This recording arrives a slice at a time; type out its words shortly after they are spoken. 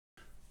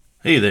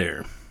Hey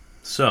there.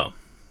 So,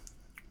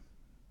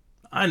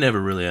 I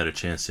never really had a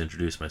chance to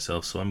introduce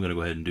myself, so I'm going to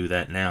go ahead and do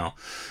that now.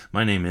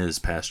 My name is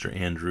Pastor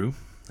Andrew,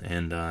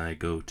 and I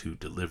go to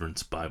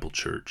Deliverance Bible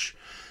Church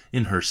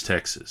in Hurst,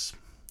 Texas.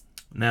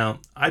 Now,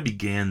 I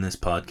began this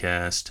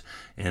podcast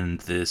and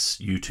this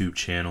YouTube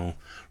channel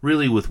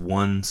really with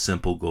one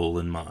simple goal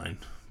in mind,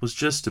 was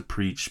just to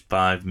preach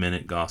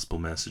 5-minute gospel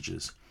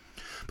messages.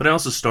 But I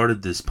also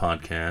started this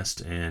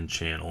podcast and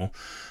channel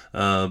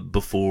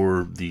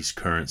before these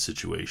current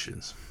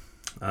situations.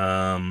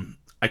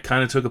 I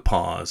kind of took a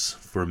pause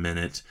for a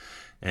minute.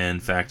 And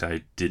in fact,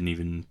 I didn't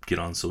even get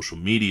on social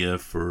media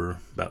for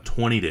about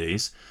 20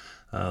 days.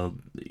 Uh,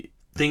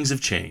 Things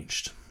have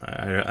changed.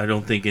 I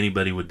don't think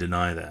anybody would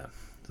deny that.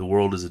 The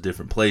world is a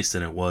different place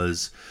than it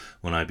was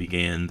when I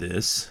began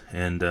this.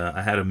 And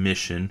I had a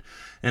mission,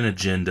 an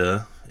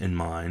agenda in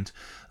mind.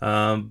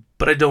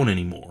 But I don't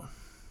anymore.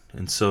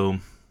 And so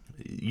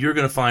you're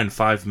going to find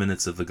 5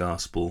 minutes of the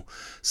gospel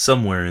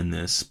somewhere in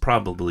this,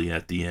 probably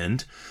at the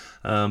end.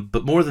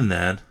 But more than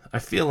that, I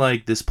feel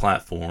like this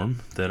platform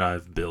that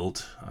I've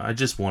built, I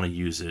just want to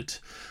use it.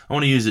 I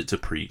want to use it to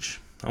preach.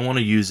 I want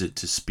to use it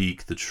to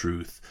speak the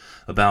truth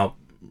about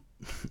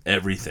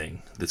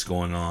everything that's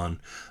going on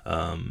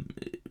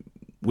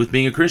with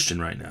being a Christian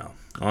right now,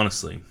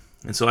 honestly.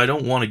 And so I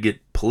don't want to get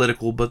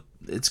political, but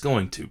it's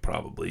going to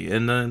probably.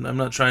 And I'm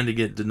not trying to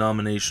get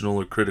denominational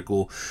or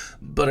critical,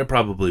 but I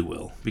probably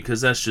will,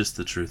 because that's just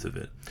the truth of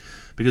it.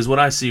 Because what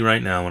I see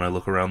right now when I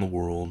look around the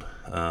world,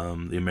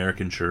 the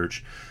American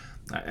church,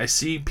 I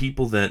see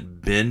people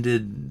that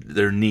bended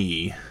their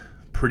knee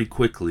pretty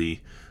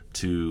quickly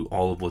to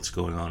all of what's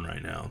going on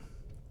right now.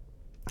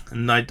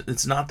 And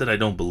it's not that I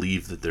don't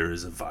believe that there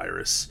is a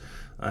virus.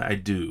 I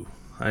do.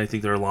 I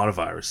think there are a lot of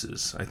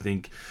viruses. I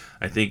think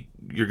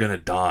you're going to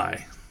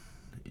die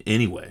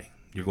anyway.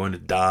 You're going to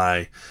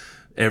die.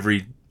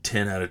 Every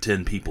 10 out of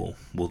 10 people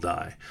will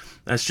die.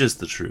 That's just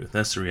the truth.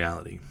 That's the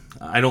reality.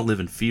 I don't live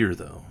in fear,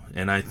 though.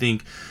 And I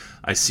think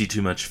I see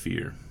too much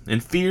fear.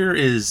 And fear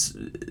is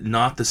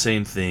not the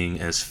same thing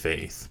as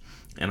faith.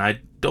 And I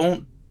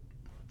don't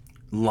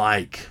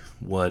like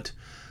what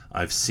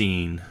I've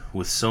seen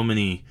with so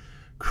many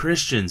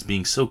Christians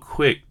being so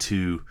quick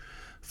to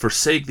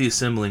forsake the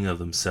assembling of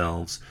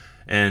themselves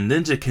and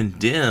then to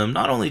condemn,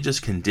 not only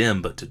just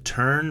condemn, but to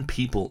turn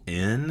people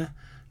in,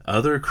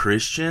 other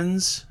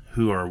Christians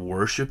who are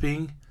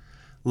worshiping.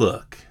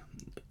 Look,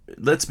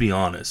 let's be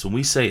honest. When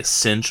we say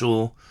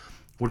essential,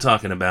 we're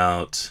talking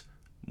about,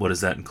 what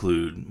does that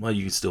include? Well,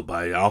 you can still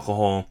buy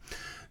alcohol.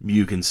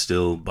 You can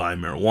still buy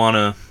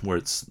marijuana where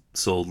it's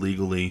sold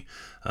legally.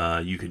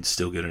 You can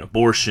still get an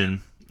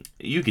abortion.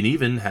 You can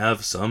even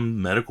have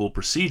some medical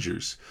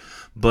procedures.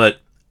 But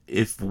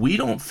if we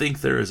don't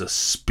think there is a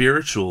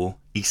spiritual,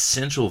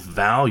 essential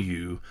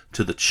value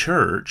to the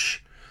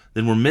church,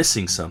 then we're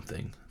missing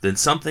something. Then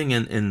something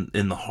in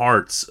the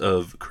hearts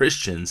of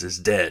Christians is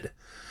dead.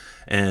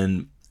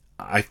 And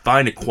I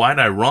find it quite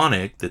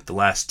ironic that the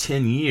last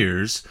 10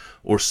 years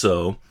or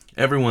so,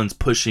 everyone's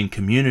pushing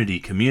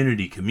community.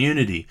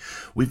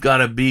 We've got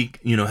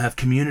to have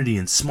community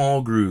in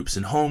small groups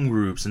and home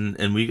groups,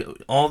 and we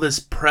all this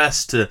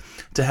press to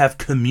have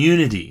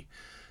community.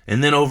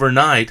 And then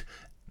overnight,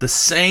 the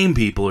same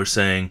people are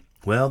saying,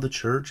 well, the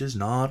church is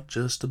not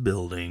just a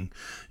building.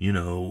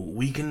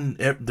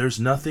 There's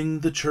nothing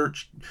the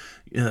church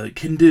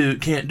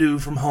can't do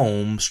from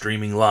home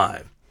streaming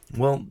live.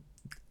 Well,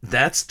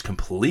 that's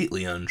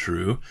completely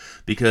untrue,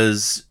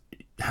 because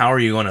how are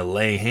you going to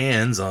lay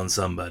hands on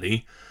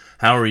somebody?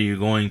 How are you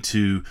going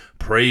to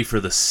pray for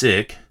the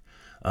sick?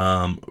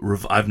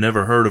 I've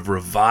never heard of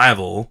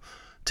revival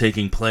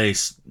taking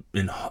place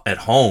at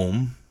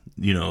home.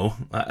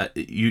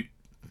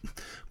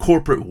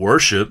 Corporate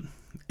worship,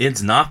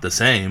 it's not the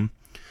same.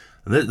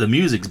 The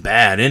music's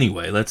bad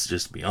anyway, let's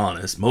just be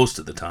honest, most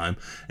of the time.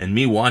 And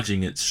me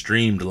watching it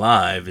streamed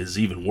live is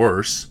even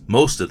worse,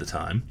 most of the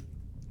time.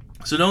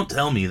 So don't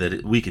tell me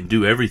that we can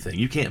do everything.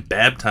 You can't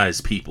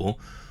baptize people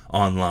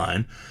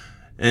online.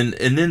 And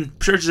then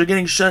churches are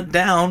getting shut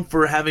down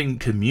for having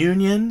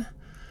communion,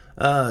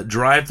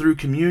 drive-through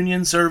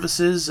communion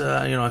services.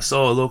 I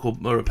saw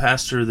a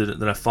pastor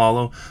that I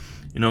follow.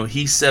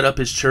 He set up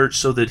his church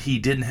so that he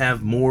didn't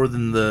have more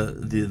than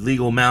the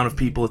legal amount of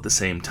people at the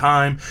same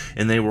time,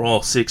 and they were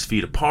all 6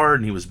 feet apart,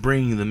 and he was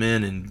bringing them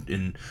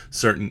in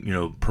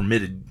certain,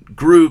 permitted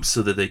groups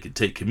so that they could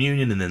take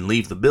communion and then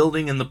leave the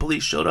building, and the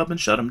police showed up and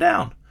shut him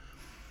down.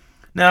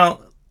 Now,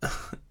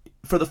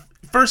 for the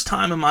first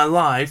time in my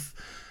life,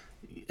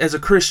 as a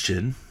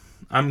Christian,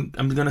 I'm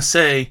going to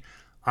say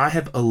I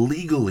have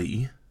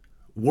illegally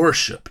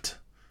worshipped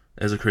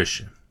as a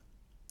Christian.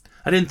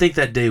 I didn't think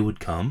that day would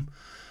come.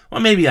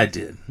 Well, maybe I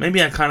did.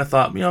 Maybe I kind of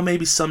thought,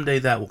 maybe someday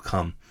that will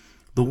come.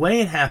 The way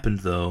it happened,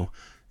 though,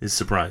 is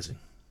surprising.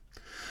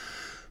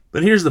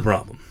 But here's the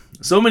problem.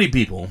 So many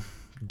people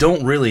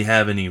don't really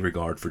have any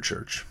regard for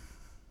church.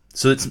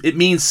 So it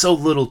means so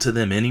little to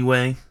them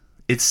anyway.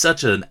 It's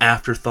such an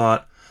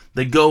afterthought.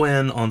 They go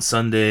in on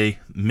Sunday.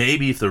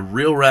 Maybe if they're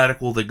real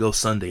radical, they go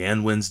Sunday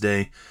and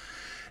Wednesday.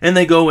 And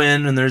they go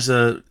in, and there's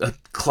a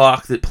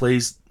clock that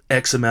plays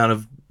X amount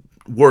of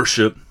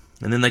worship,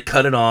 and then they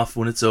cut it off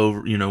when it's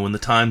over, when the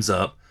time's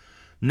up.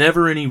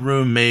 Never any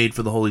room made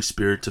for the Holy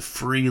Spirit to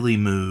freely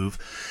move.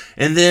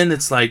 And then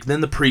it's like,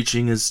 then the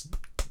preaching is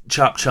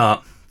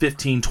chop,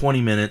 15,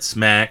 20 minutes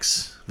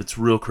max, if it's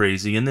real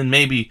crazy. And then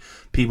maybe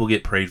people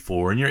get prayed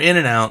for, and you're in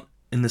and out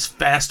in this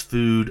fast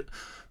food,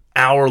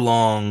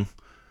 hour-long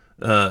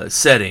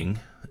setting.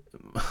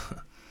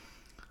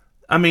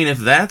 I mean, if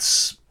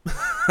that's...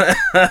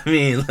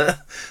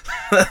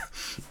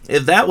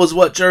 if that was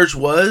what church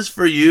was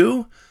for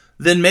you,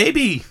 then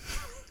maybe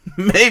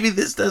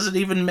this doesn't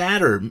even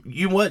matter.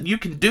 You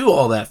can do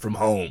all that from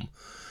home.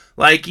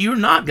 Like, you're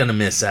not going to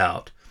miss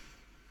out.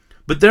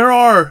 But there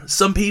are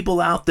some people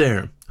out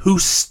there who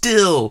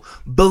still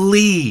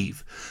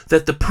believe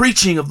that the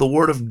preaching of the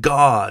Word of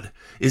God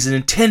is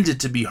intended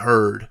to be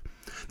heard,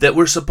 that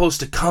we're supposed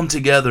to come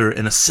together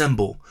and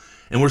assemble,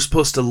 and we're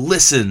supposed to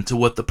listen to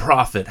what the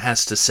prophet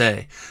has to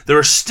say. There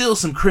are still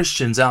some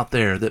Christians out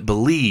there that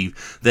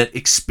believe that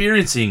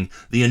experiencing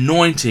the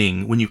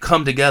anointing when you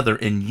come together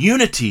in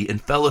unity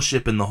and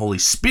fellowship in the Holy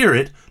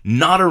Spirit,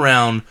 not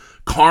around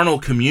carnal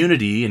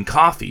community and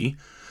coffee,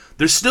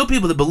 there's still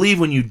people that believe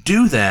when you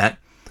do that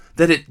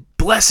it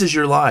blesses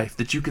your life,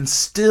 that you can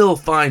still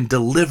find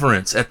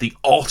deliverance at the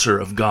altar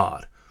of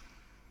God.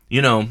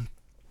 You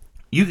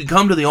can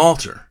come to the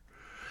altar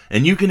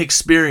and you can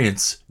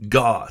experience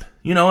God.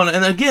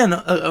 And again,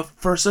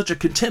 for such a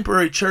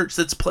contemporary church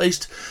that's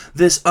placed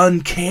this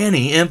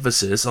uncanny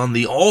emphasis on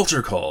the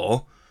altar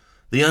call,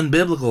 the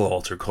unbiblical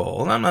altar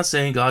call, and I'm not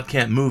saying God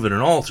can't move at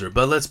an altar,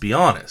 but let's be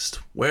honest.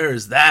 Where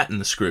is that in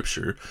the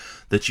scripture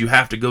that you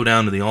have to go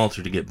down to the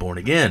altar to get born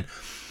again?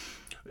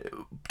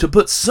 To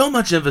put so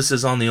much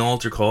emphasis on the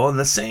altar call, and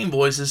the same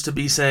voices to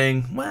be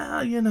saying,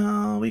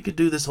 well, we could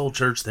do this whole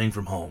church thing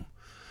from home.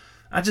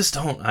 I just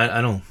don't,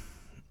 I don't,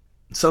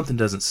 something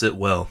doesn't sit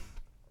well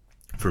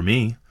for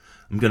me.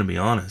 I'm going to be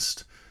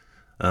honest.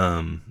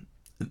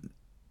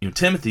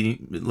 Timothy,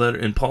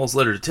 in Paul's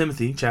letter to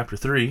Timothy, chapter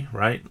 3,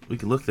 right? We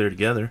can look there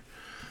together.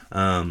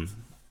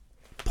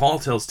 Paul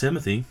tells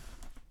Timothy,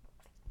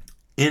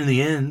 in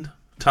the end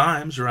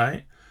times,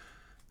 right?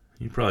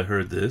 You probably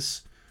heard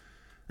this.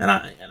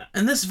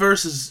 And this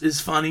verse is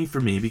funny for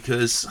me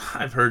because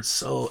I've heard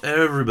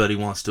everybody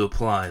wants to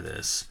apply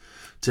this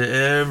to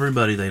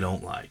everybody they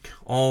don't like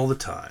all the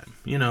time,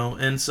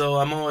 and so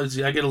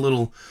I get a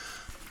little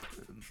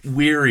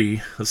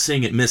weary of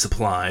seeing it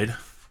misapplied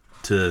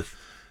to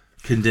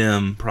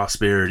condemn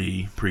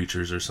prosperity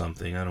preachers or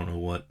something. I don't know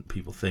what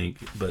people think,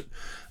 but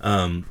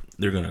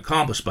they're going to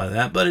accomplish by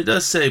that. But it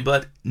does say,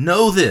 but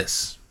know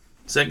this,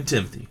 2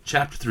 Timothy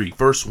chapter 3,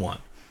 verse 1.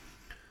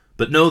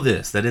 But know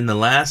this, that in the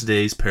last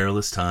days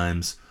perilous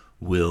times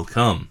will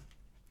come.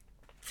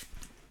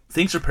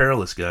 Things are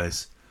perilous,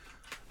 guys.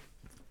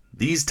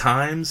 These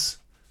times,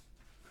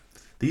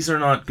 these are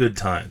not good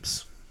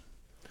times.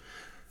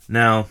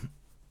 Now,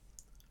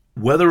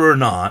 whether or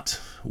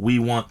not we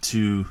want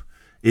to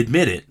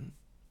admit it,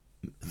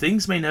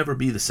 things may never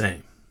be the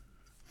same.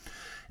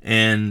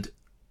 And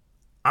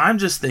I'm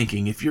just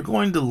thinking, if you're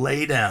going to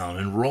lay down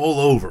and roll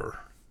over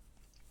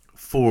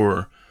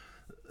for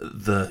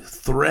the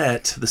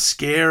threat, the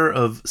scare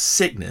of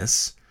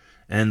sickness,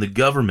 and the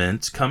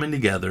government coming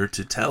together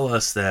to tell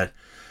us that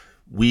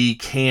we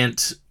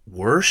can't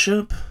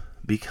worship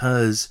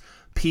because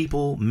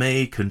people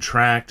may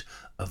contract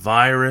a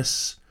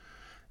virus.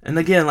 And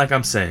again, like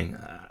I'm saying,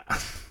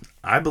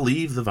 I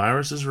believe the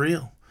virus is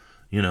real.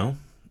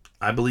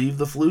 I believe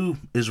the flu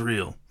is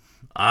real.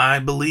 I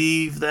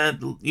believe that,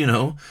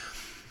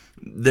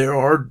 there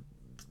are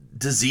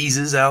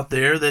diseases out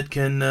there that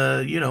can,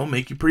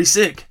 make you pretty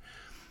sick.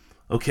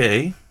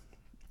 Okay,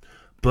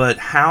 but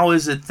how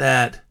is it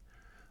that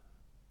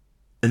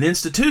an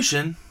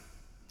institution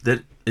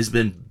that has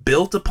been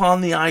built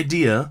upon the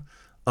idea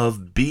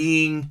of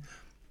being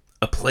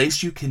a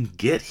place you can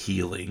get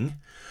healing,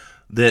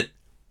 that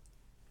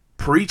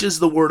preaches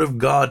the Word of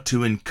God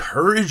to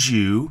encourage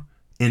you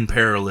in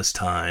perilous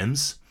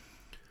times?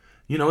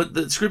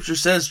 The scripture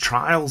says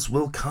trials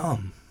will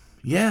come.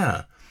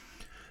 Yeah.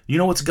 You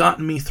know what's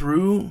gotten me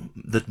through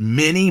the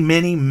many,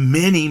 many,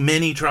 many,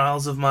 many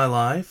trials of my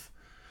life?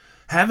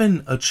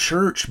 Having a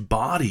church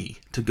body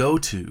to go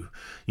to,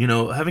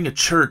 having a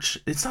church,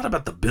 it's not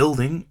about the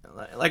building.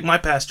 Like my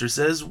pastor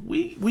says,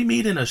 we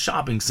meet in a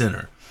shopping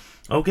center,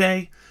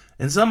 okay?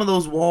 And some of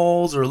those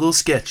walls are a little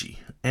sketchy.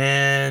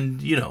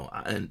 And,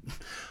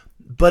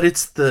 but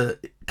it's the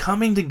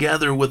coming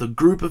together with a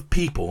group of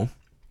people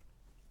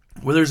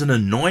where there's an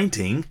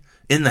anointing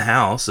in the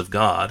house of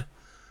God,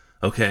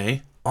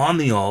 okay? On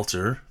the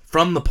altar,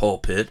 from the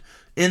pulpit,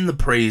 in the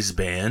praise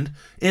band,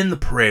 in the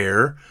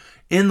prayer,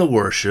 in the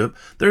worship,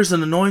 there's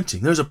an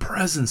anointing. There's a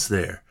presence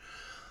there.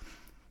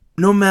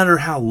 No matter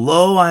how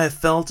low I have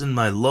felt in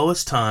my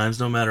lowest times,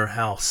 no matter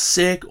how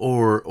sick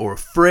or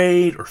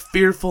afraid or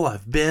fearful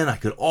I've been, I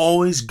could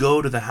always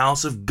go to the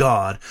house of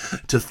God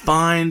to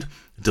find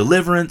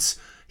deliverance,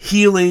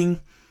 healing,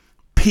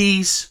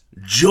 peace,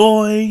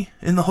 joy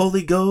in the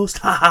Holy Ghost.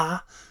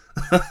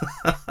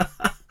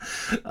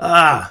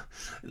 Ah,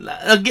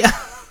 again.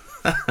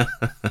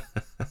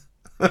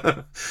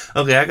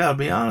 Okay, I gotta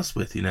be honest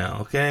with you now,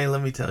 okay?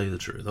 Let me tell you the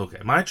truth. Okay,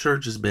 my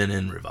church has been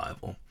in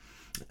revival.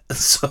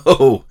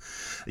 So,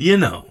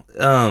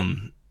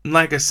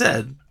 like I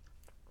said,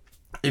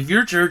 if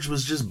your church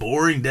was just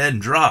boring, dead,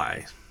 and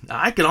dry,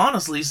 I can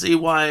honestly see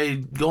why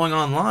going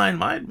online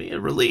might be a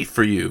relief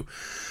for you.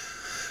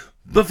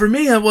 But for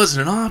me, that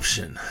wasn't an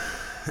option.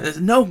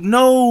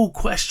 No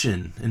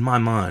question in my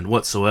mind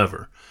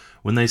whatsoever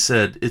when they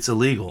said it's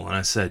illegal. And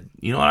I said,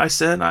 you know what I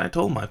said? I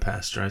told my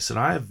pastor, I said,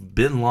 I have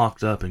been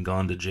locked up and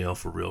gone to jail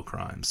for real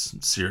crimes.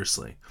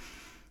 Seriously.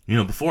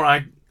 Before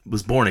I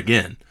was born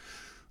again,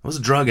 I was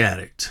a drug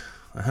addict.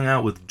 I hung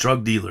out with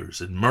drug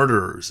dealers and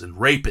murderers and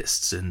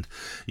rapists. And,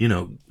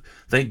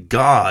 thank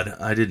God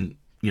I didn't,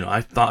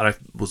 I thought I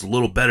was a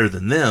little better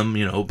than them,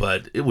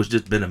 but it was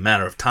just been a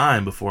matter of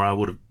time before I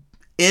would have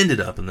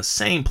ended up in the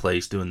same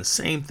place doing the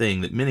same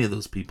thing that many of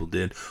those people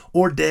did,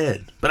 or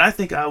dead. But I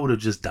think I would have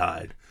just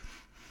died.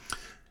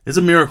 It's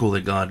a miracle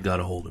that God got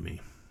a hold of me.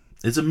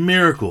 It's a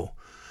miracle,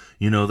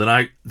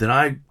 that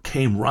I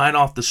came right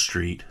off the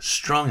street,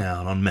 strung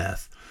out on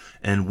meth,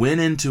 and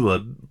went into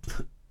a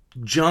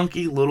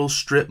junky little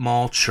strip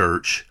mall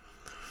church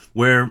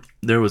where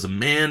there was a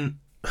man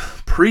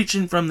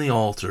preaching from the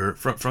altar,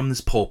 from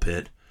this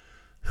pulpit,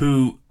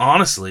 who,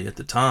 honestly, at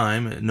the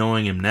time,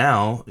 knowing him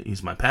now,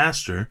 he's my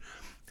pastor,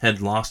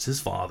 had lost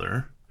his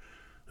father,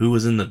 who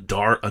was in a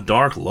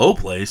dark, low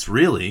place,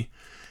 really,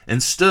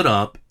 and stood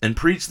up and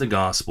preached the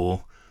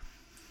gospel,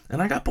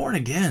 and I got born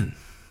again.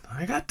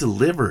 I got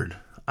delivered.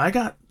 I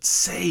got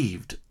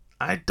saved.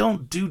 I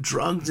don't do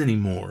drugs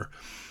anymore.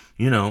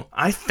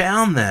 I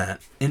found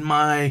that in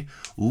my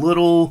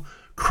little,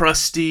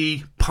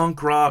 crusty,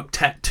 punk rock,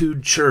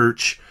 tattooed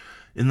church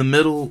in the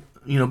middle,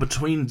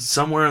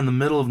 somewhere in the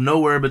middle of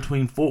nowhere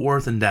between Fort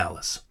Worth and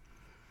Dallas.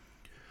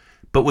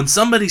 But when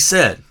somebody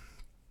said,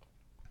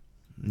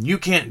 you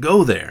can't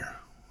go there.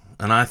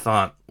 And I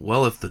thought,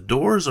 well, if the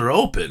doors are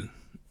open,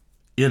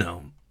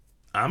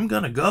 I'm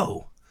going to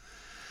go.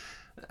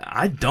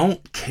 I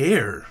don't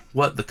care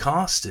what the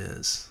cost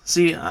is.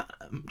 See,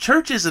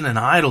 church isn't an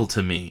idol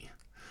to me.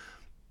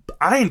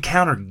 I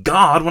encounter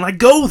God when I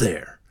go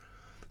there.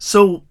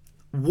 So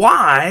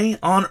why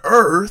on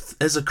earth,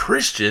 as a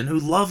Christian who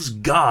loves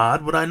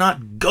God, would I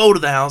not go to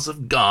the house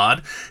of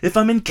God if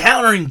I'm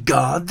encountering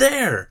God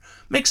there?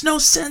 Makes no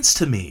sense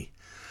to me.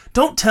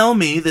 Don't tell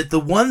me that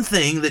the one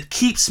thing that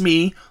keeps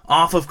me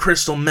off of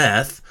crystal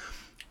meth,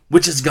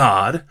 which is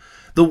God,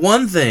 the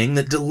one thing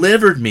that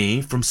delivered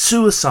me from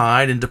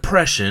suicide and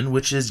depression,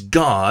 which is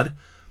God,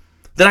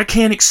 that I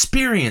can't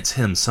experience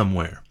Him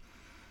somewhere.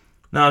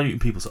 Now,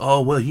 people say,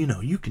 oh, well,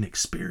 you can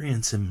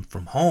experience Him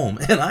from home.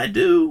 And I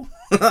do.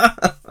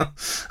 And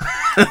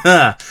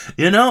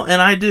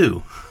I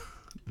do.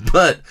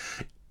 But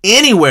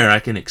anywhere I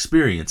can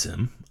experience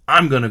Him,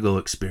 I'm going to go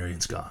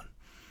experience God.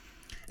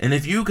 And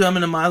if you come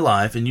into my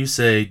life and you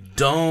say,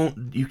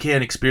 you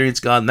can't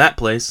experience God in that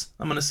place,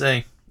 I'm going to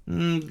say,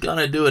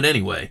 gonna do it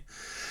anyway.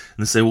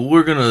 And they say, well,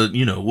 we're going to,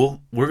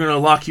 we're going to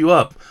lock you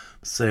up.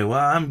 Say, well,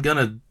 I'm going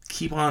to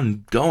keep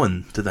on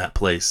going to that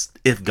place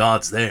if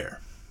God's there.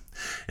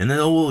 And then,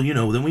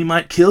 then we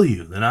might kill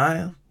you.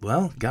 Then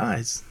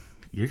guys,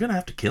 you're going to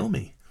have to kill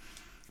me.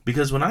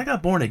 Because when I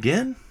got born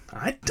again,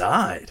 I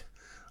died.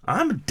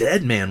 I'm a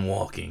dead man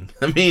walking.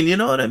 I mean, you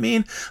know what I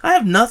mean? I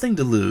have nothing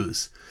to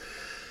lose.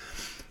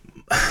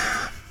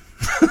 I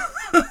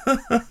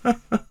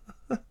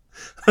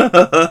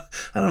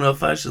don't know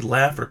if I should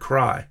laugh or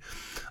cry.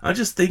 I'm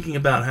just thinking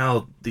about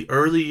how the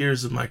early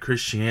years of my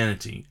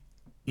Christianity,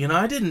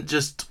 I didn't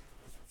just,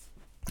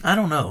 I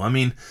don't know. I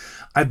mean,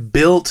 I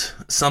built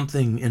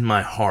something in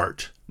my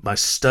heart by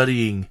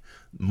studying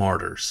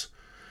martyrs.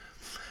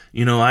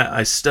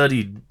 I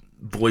studied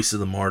Voice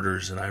of the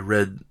Martyrs, and I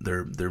read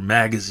their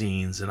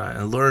magazines, and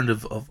I learned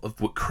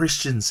of what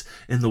Christians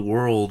in the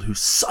world who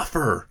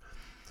suffer,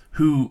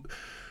 who,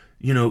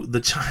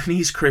 the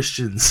Chinese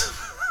Christians,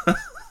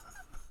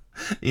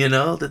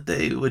 that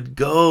they would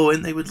go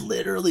and they would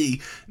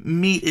literally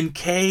meet in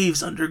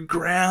caves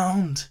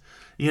underground,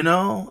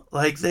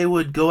 like they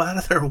would go out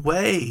of their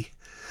way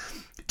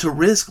to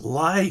risk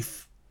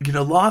life,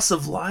 loss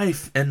of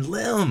life and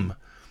limb,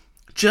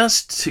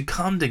 just to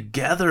come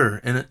together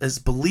and as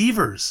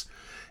believers.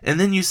 And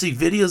then you see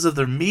videos of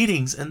their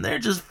meetings, and they're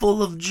just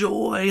full of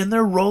joy, and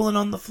they're rolling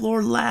on the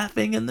floor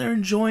laughing, and they're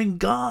enjoying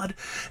God.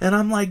 And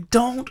I'm like,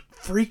 don't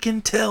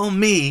freaking tell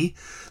me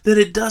that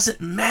it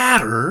doesn't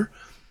matter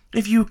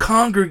if you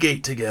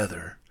congregate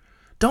together.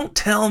 Don't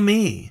tell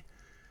me.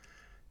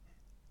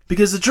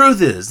 Because the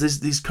truth is,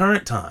 these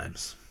current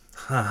times,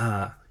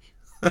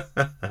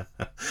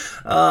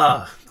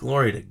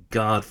 glory to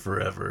God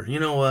forever.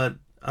 You know what?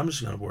 I'm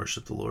just going to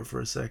worship the Lord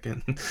for a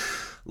second.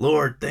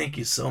 Lord, thank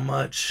you so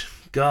much.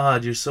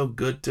 God, you're so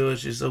good to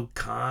us. You're so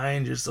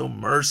kind. You're so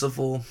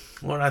merciful.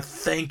 Lord, I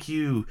thank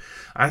you.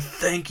 I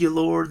thank you,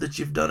 Lord, that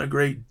you've done a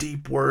great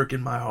deep work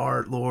in my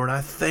heart, Lord.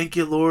 I thank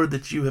you, Lord,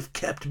 that you have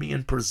kept me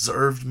and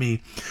preserved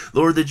me.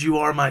 Lord, that you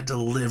are my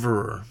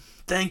deliverer.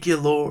 Thank you,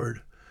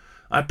 Lord.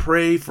 I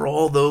pray for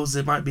all those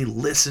that might be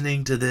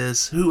listening to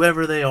this,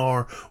 whoever they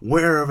are,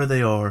 wherever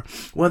they are,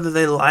 whether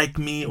they like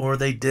me or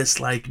they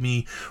dislike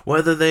me,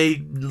 whether they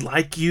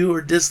like you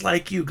or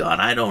dislike you. God,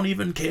 I don't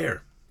even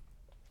care.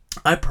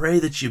 I pray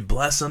that you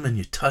bless them and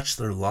you touch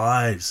their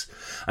lives.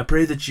 I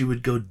pray that you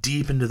would go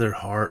deep into their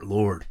heart,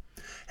 Lord.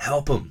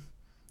 Help them.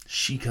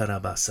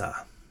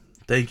 Shikarabasa.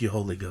 Thank you,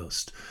 Holy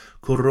Ghost.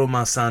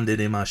 Koromasande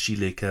de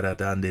mashile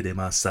karadande de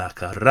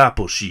masaka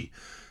raposhi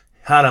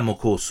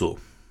haramokoso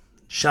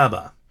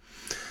shaba.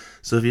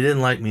 So if you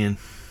didn't like me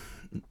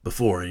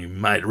before, you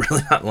might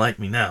really not like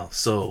me now.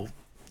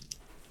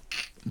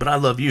 But I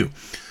love you.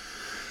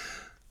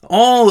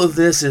 All of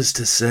this is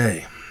to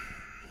say,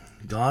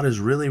 God is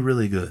really,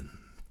 really good.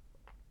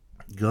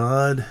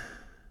 God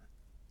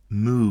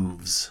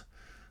moves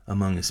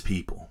among his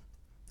people,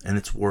 and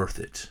it's worth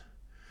it.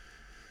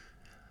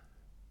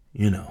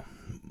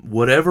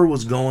 Whatever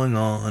was going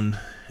on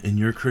in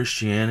your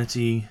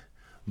Christianity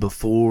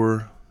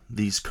before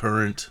these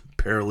current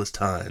perilous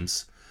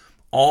times,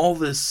 all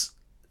this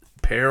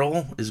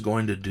peril is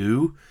going to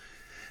do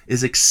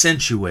is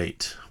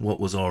accentuate what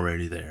was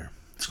already there.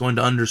 It's going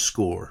to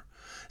underscore.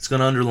 It's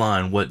going to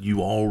underline what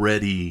you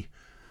already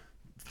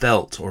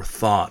felt or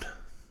thought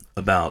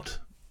about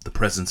the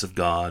presence of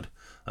God,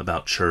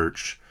 about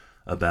church,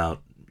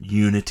 about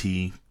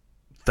unity,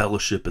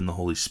 fellowship in the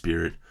Holy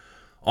Spirit.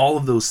 All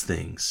of those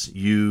things,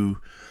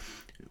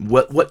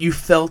 what you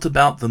felt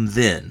about them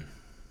then,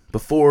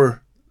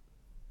 before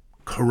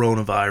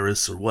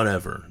coronavirus or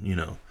whatever,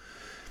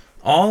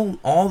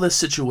 all this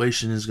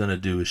situation is going to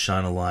do is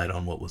shine a light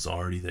on what was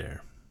already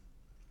there.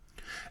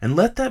 And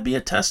let that be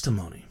a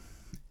testimony.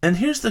 And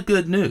here's the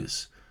good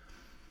news.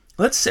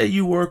 Let's say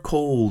you were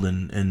cold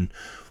and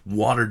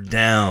watered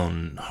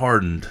down,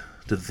 hardened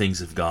to the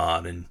things of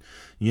God, and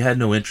you had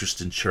no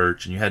interest in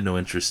church, and you had no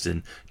interest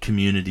in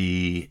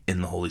community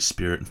in the Holy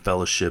Spirit and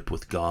fellowship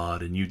with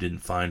God, and you didn't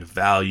find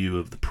value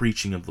of the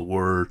preaching of the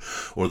Word,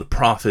 or the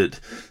prophet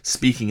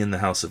speaking in the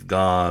house of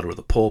God, or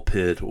the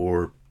pulpit,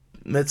 or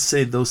let's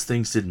say those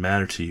things didn't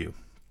matter to you.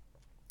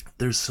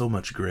 There's so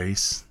much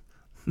grace.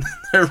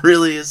 There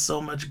really is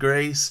so much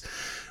grace.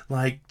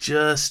 Like,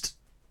 just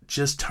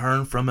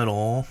turn from it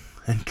all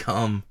and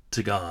come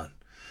to God.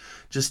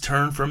 Just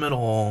turn from it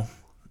all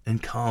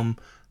and come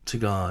to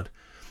God.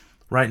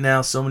 Right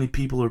now, so many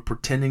people are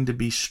pretending to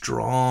be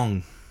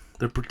strong.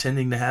 They're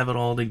pretending to have it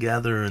all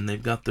together, and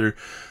they've got their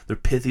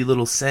pithy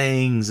little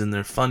sayings and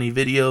their funny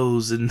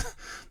videos. And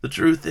the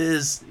truth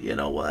is, you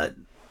know what?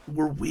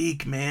 We're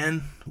weak,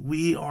 man.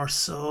 We are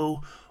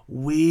so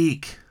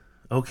weak,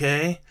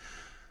 okay?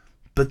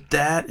 But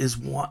that is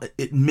what,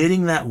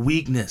 admitting that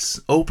weakness,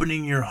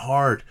 opening your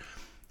heart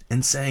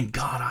and saying,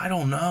 God, I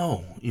don't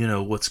know,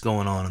 what's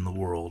going on in the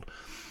world,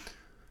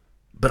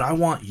 but I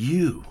want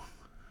you,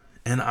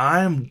 and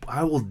I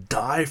will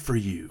die for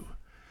you.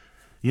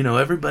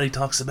 Everybody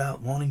talks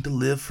about wanting to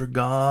live for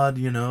God,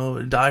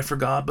 die for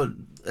God, but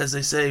as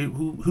they say,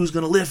 who's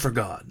going to live for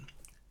God?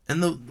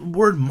 And the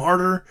word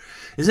martyr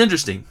is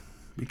interesting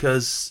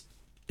because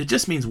it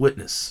just means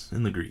witness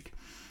in the Greek.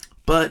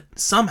 But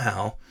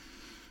somehow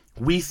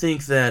we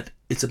think that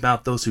it's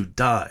about those who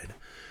died.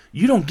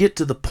 You don't get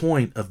to the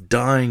point of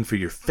dying for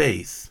your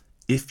faith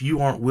if you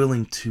aren't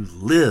willing to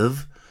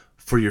live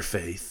for your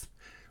faith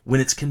when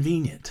it's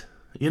convenient.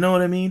 You know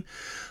what I mean?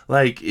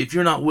 Like, if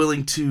you're not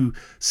willing to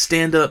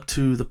stand up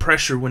to the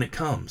pressure when it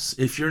comes,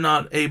 if you're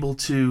not able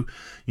to,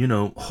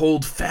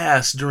 hold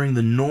fast during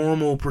the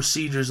normal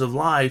procedures of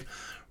life,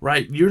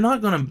 right? You're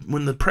not going to,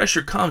 when the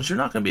pressure comes, you're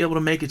not going to be able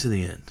to make it to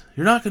the end.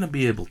 You're not going to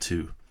be able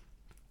to.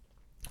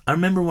 I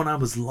remember when I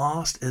was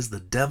lost as the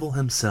devil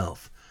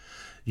himself,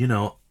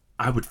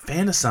 I would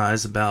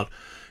fantasize about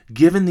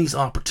given these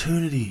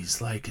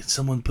opportunities, like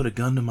someone put a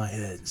gun to my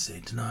head and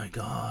say, deny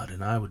God,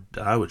 and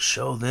I would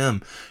show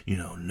them,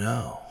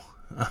 no.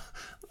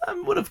 I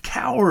would have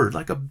cowered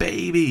like a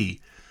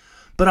baby.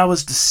 But I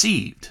was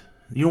deceived.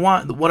 You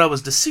know what I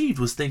was deceived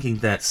was thinking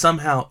that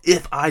somehow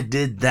if I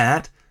did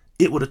that,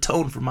 it would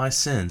atone for my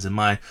sins and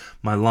my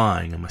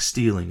lying and my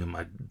stealing and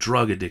my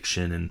drug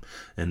addiction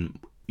and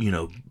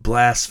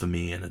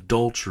blasphemy and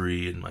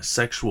adultery and my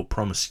sexual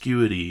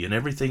promiscuity and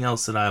everything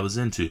else that I was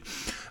into.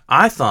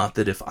 I thought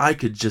that if I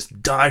could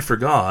just die for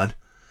God,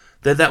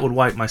 that would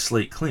wipe my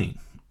slate clean.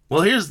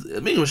 Well,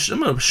 I'm going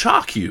to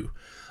shock you.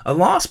 A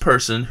lost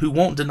person who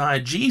won't deny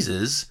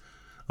Jesus,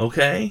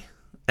 okay,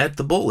 at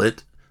the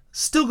bullet,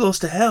 still goes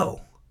to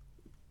hell.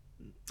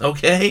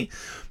 Okay?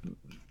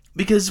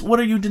 Because what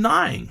are you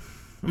denying?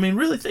 I mean,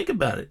 really think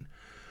about it.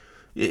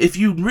 If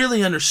you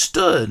really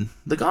understood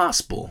the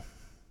gospel,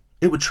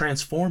 it would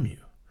transform you.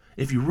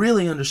 If you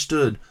really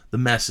understood the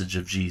message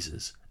of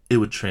Jesus, it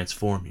would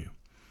transform you.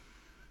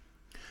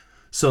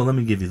 So let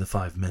me give you the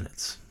 5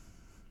 minutes.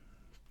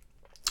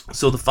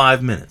 So the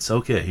 5 minutes.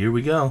 Okay, here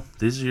we go.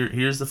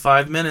 Here's the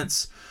 5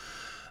 minutes.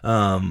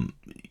 Are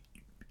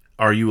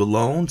you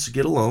alone? So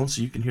get alone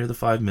so you can hear the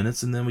 5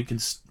 minutes, and then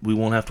we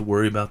won't have to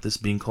worry about this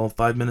being called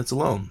 5 minutes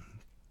alone.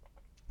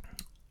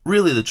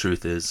 Really, the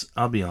truth is,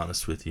 I'll be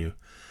honest with you,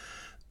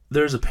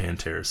 there's a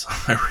Pantera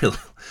song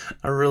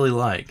I really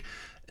like,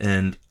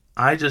 and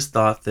I just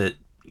thought that,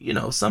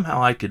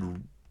 somehow I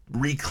could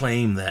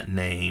reclaim that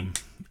name.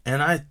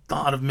 And I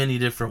thought of many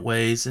different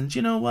ways, and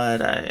you know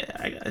what?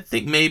 I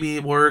think maybe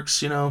it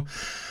works,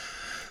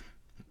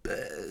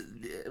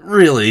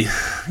 really,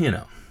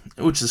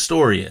 which the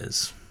story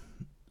is.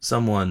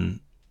 Someone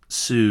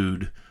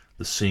sued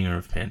the singer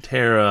of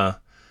Pantera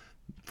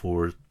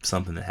for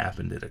something that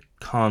happened at a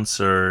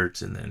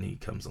concert, and then he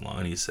comes along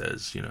and he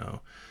says,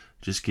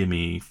 just give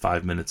me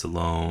 5 minutes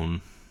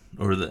alone,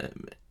 I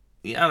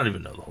don't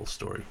even know the whole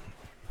story.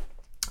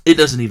 It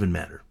doesn't even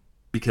matter,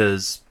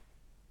 because,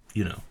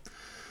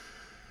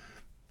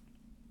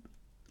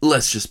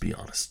 let's just be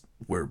honest,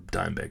 where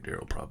Dimebag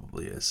Darrell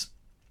probably is.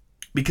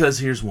 Because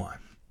here's why.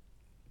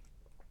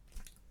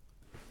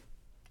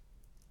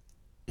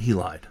 He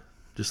lied,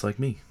 just like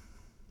me,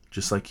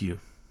 just like you,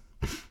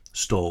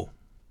 stole,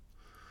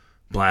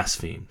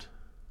 blasphemed,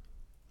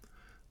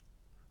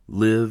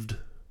 lived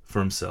for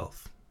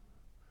himself.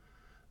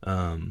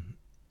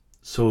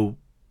 So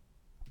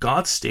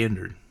God's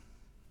standard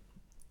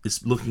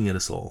is looking at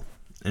us all,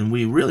 and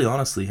we really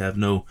honestly have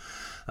no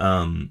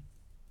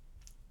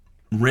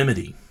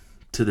remedy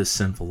to this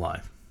sinful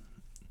life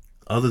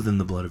other than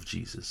the blood of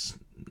Jesus.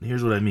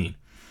 Here's what I mean.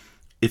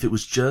 If it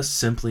was just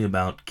simply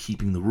about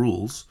keeping the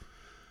rules,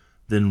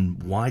 then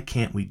why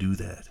can't we do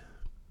that?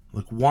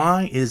 Like,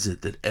 why is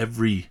it that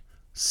every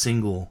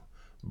single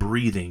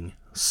breathing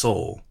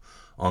soul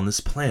on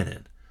this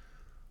planet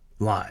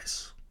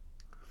lies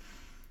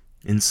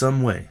in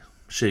some way,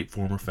 shape,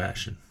 form, or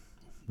fashion,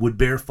 would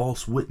bear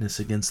false witness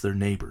against their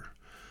neighbor,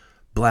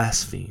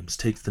 blasphemes,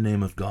 takes the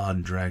name of God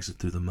and drags it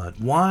through the mud?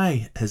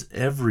 Why has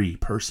every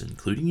person,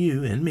 including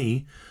you and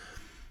me,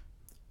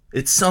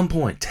 at some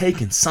point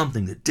taken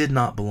something that did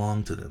not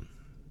belong to them?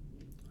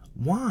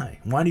 Why?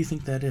 Why do you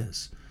think that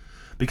is?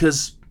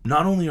 Because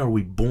not only are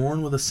we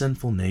born with a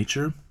sinful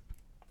nature,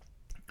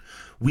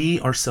 we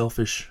are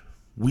selfish,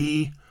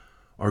 we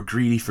are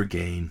greedy for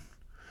gain.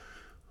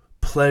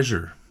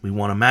 Pleasure, we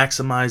want to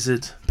maximize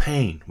it.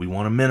 Pain, we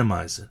want to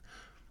minimize it.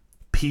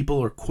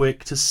 People are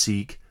quick to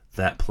seek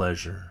that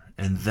pleasure,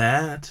 and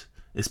that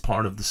is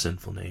part of the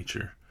sinful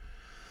nature.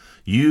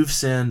 You've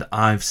sinned,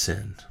 I've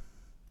sinned.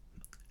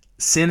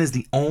 Sin is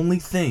the only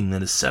thing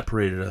that has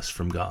separated us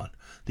from God.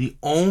 The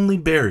only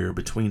barrier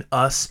between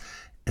us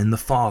and the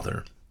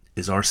Father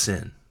is our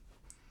sin.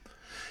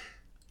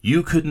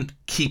 You couldn't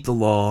keep the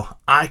law.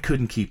 I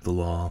couldn't keep the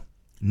law.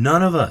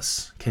 None of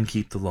us can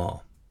keep the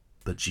law.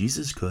 But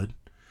Jesus could.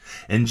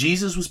 And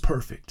Jesus was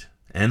perfect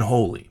and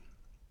holy.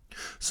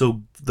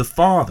 So the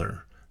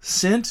Father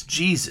sent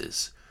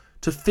Jesus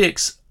to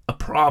fix a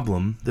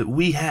problem that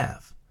we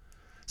have.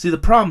 See, the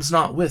problem's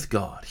not with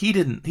God. He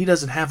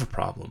doesn't have a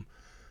problem.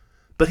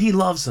 But he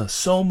loves us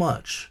so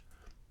much.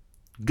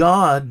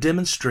 God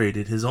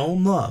demonstrated his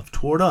own love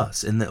toward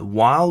us in that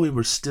while we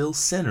were still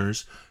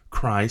sinners,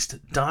 Christ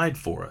died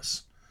for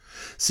us.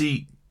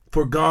 See,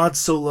 for God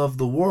so loved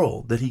the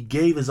world that he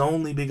gave his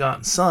only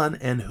begotten Son,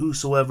 and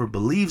whosoever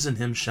believes in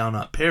him shall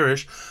not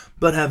perish,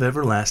 but have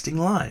everlasting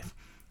life.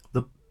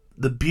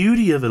 The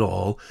beauty of it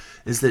all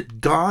is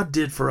that God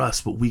did for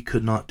us what we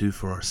could not do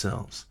for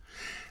ourselves.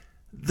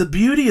 The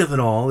beauty of it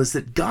all is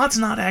that God's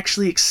not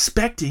actually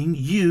expecting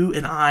you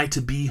and I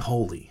to be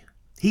holy.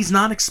 He's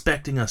not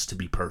expecting us to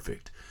be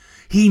perfect.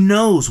 He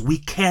knows we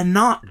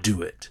cannot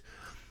do it.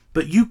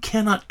 But you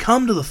cannot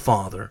come to the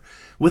Father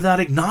without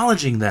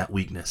acknowledging that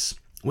weakness,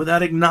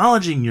 without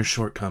acknowledging your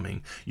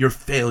shortcoming, your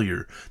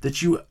failure,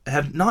 that you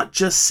have not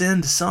just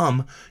sinned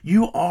some,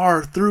 you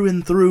are through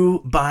and through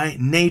by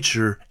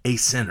nature a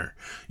sinner.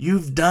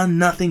 You've done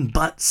nothing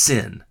but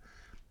sin.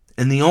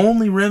 And the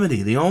only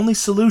remedy, the only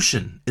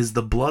solution is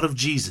the blood of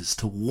Jesus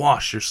to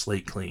wash your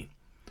slate clean.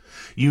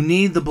 You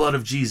need the blood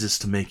of Jesus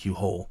to make you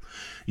whole.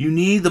 You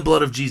need the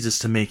blood of Jesus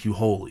to make you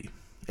holy.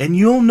 And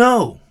you'll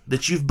know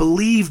that you've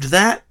believed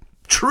that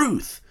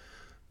truth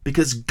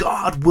because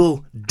God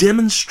will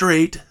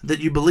demonstrate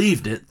that you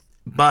believed it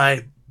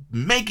by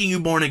making you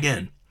born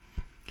again.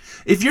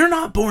 If you're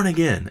not born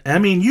again,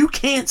 you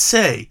can't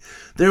say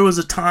there was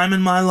a time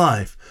in my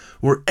life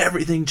where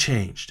everything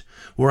changed,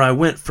 where I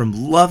went from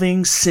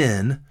loving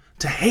sin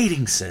to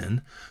hating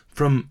sin,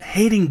 from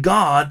hating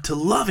God to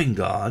loving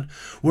God,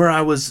 where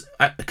I was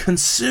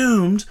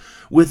consumed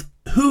with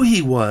who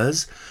he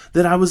was,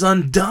 that I was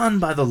undone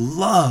by the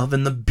love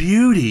and the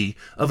beauty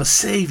of a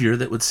Savior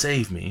that would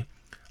save me.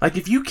 Like,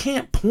 if you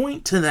can't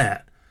point to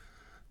that,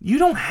 you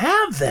don't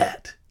have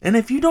that. And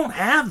if you don't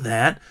have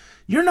that,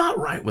 you're not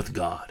right with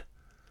God.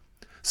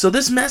 So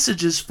this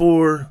message is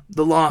for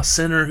the lost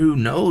sinner who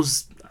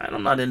knows,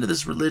 I'm not into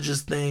this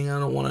religious thing. I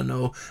don't want to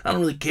know. I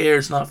don't really care.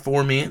 It's not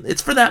for me.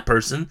 It's for that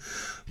person.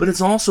 But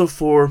it's also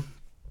for,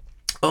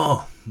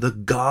 the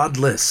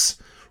godless,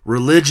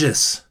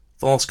 religious,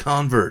 false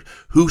convert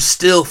who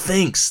still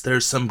thinks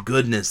there's some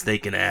goodness they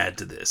can add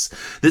to this,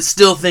 that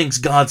still thinks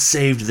God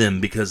saved them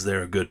because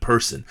they're a good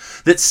person,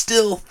 that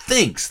still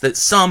thinks that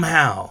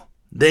somehow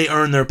they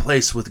earn their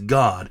place with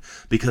God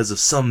because of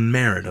some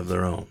merit of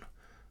their own.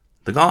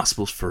 The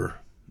gospel's for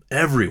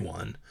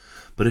everyone.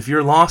 But if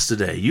you're lost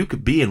today, you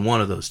could be in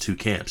one of those two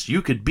camps.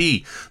 You could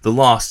be the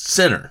lost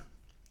sinner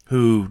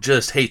who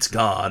just hates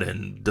God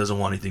and doesn't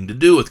want anything to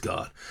do with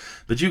God.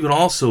 But you could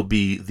also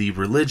be the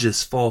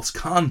religious false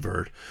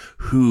convert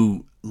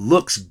who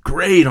looks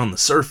great on the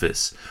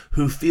surface,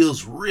 who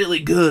feels really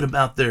good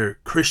about their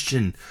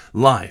Christian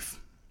life.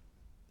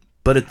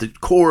 But at the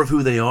core of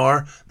who they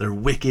are, they're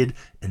wicked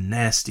and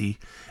nasty,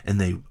 and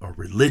they are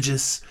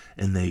religious,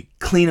 and they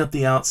clean up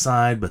the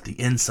outside, but the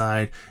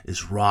inside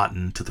is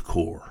rotten to the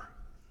core.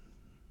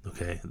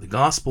 Okay, the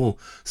gospel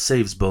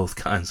saves both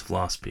kinds of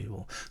lost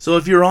people. So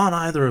if you're on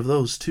either of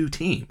those two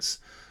teams,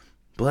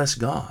 bless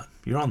God,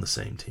 you're on the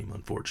same team,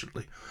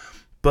 unfortunately.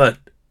 But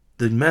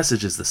the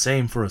message is the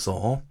same for us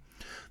all.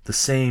 The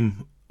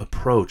same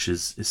approach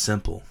is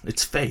simple.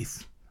 It's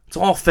faith. It's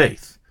all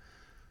faith.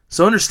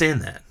 So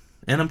understand that.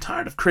 And I'm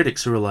tired of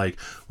critics who are like,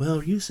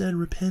 well, you said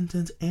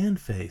repentance and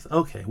faith.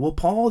 Okay, well,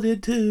 Paul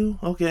did too.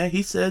 Okay,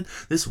 he said,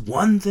 this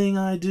one thing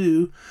I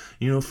do,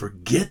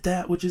 forget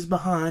that which is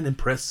behind and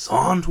press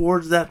on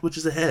towards that which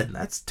is ahead. And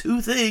that's two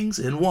things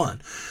in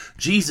one.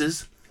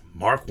 Jesus,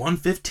 Mark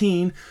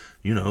 1:15,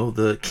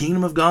 the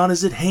kingdom of God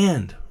is at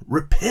hand.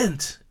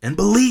 Repent and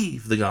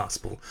believe the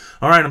gospel.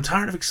 All right, I'm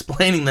tired of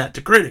explaining that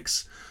to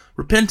critics.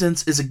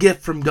 Repentance is a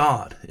gift from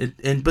God.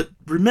 But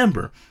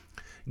remember,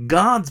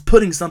 God's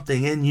putting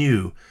something in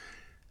you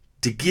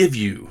to give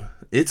you.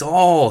 It's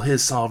all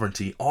His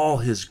sovereignty, all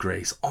His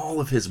grace,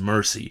 all of His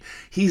mercy.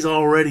 He's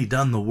already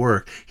done the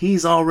work.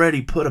 He's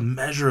already put a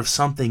measure of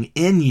something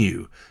in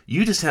you.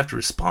 You just have to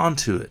respond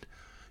to it.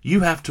 You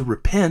have to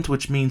repent,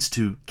 which means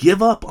to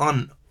give up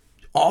on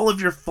all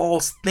of your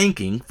false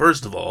thinking,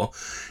 first of all,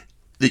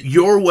 that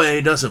your way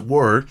doesn't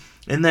work,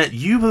 and that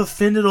you've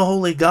offended a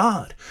holy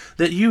God,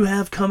 that you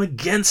have come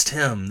against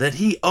Him, that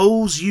He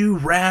owes you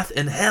wrath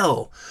and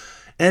hell.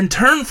 And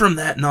turn from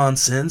that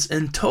nonsense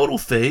and total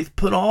faith.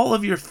 Put all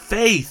of your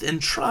faith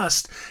and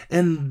trust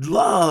and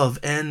love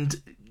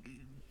and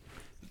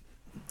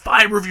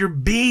fiber of your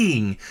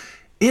being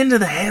into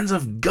the hands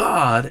of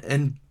God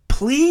and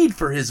plead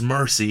for His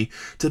mercy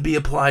to be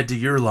applied to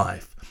your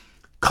life.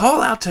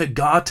 Call out to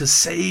God to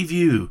save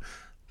you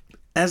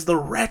as the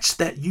wretch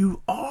that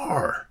you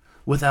are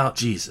without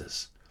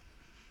Jesus.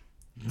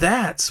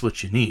 That's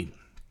what you need.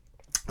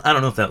 I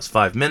don't know if that was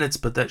 5 minutes,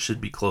 but that should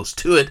be close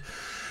to it.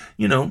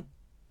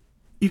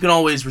 You can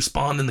always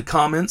respond in the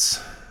comments.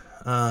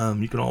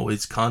 You can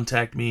always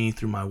contact me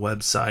through my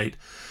website,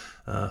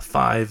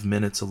 5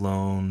 Minutes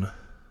Alone,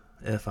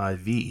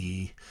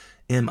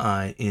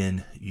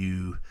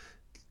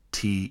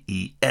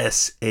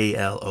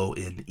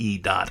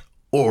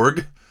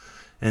 FIVEMINUTESALONE.org.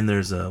 And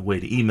there's a way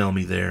to email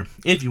me there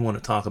if you want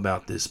to talk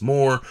about this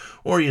more,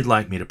 or you'd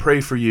like me to pray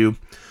for you,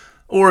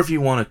 or if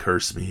you want to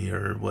curse me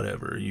or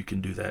whatever, you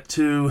can do that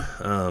too.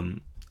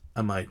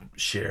 I might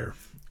share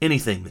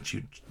anything that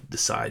you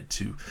decide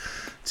to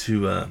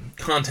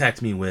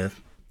contact me with,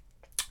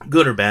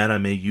 good or bad. I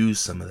may use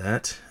some of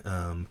that.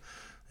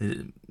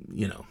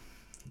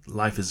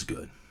 Life is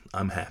good.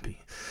 I'm happy.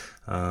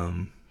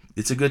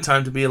 It's a good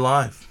time to be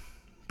alive,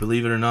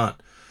 believe it or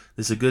not.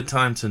 It's a good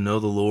time to know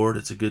the Lord.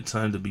 It's a good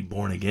time to be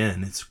born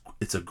again.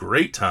 It's a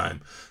great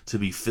time to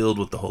be filled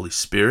with the Holy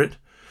Spirit.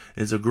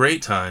 It's a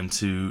great time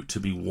to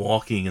be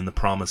walking in the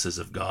promises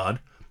of God.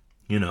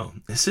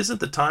 This isn't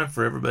the time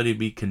for everybody to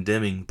be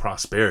condemning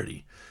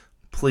prosperity.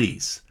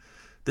 Please,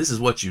 this is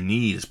what you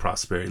need is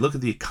prosperity. Look at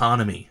the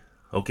economy,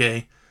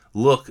 okay?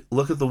 Look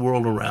at the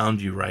world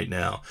around you right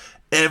now.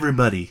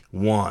 Everybody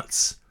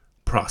wants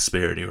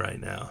prosperity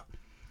right now.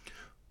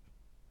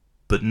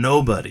 But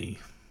nobody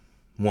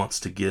wants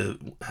to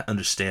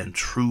understand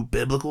true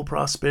biblical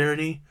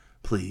prosperity.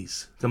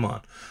 Please, come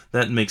on.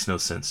 That makes no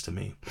sense to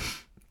me.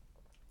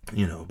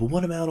 But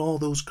what about all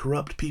those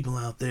corrupt people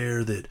out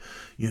there that,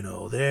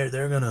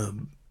 they're going to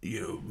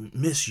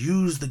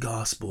misuse the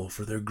gospel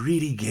for their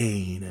greedy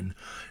gain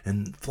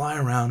and fly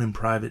around in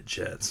private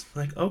jets?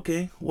 Like,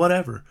 okay,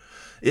 whatever.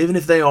 Even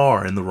if they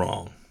are in the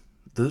wrong,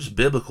 there's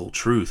biblical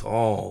truth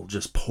all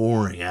just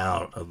pouring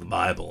out of the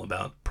Bible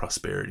about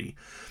prosperity.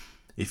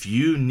 If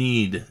you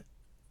need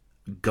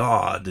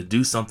God to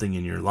do something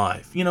in your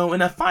life,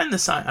 and I find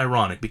this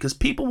ironic because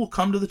people will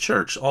come to the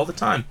church all the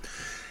time.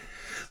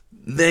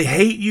 They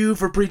hate you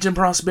for preaching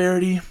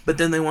prosperity, but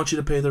then they want you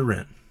to pay their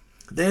rent.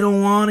 They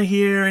don't want to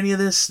hear any of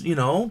this,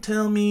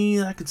 tell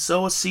me I could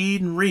sow a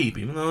seed and reap,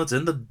 even though it's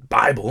in the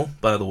Bible,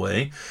 by the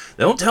way.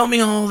 They don't tell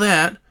me all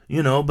that,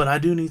 but I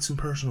do need some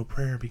personal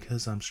prayer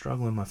because I'm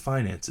struggling with my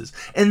finances.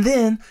 And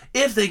then,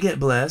 if they get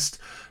blessed,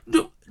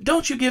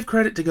 don't you give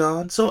credit to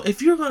God? So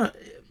if you're going to,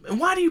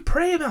 why do you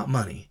pray about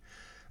money?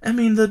 I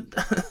mean,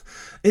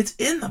 it's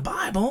in the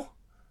Bible.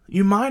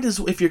 You might as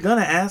well, if you're going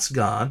to ask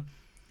God,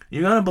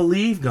 you're going to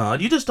believe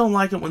God. You just don't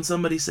like it when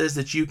somebody says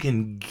that you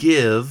can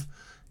give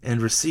and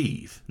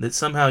receive, that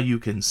somehow you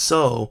can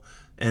sow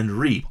and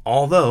reap.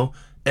 Although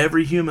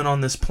every human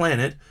on this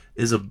planet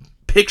is a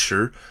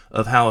picture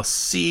of how a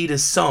seed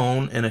is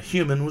sown and a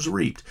human was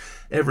reaped.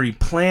 Every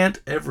plant,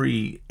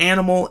 every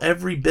animal,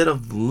 every bit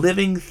of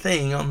living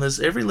thing on this,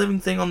 every living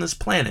thing on this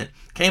planet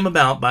came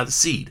about by the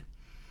seed.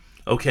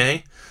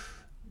 Okay?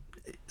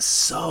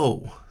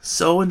 Sow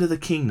into the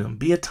kingdom.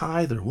 Be a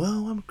tither.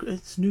 Well, I'm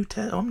New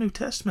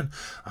Testament.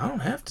 I don't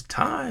have to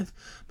tithe.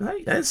 But I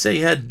didn't say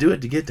you had to do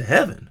it to get to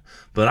heaven.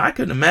 But I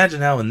couldn't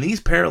imagine how in these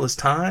perilous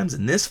times,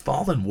 in this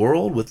fallen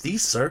world, with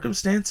these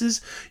circumstances,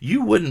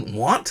 you wouldn't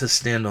want to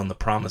stand on the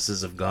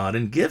promises of God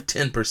and give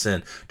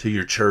 10% to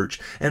your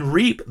church and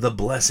reap the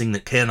blessing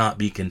that cannot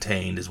be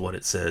contained, is what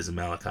it says in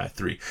Malachi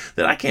 3.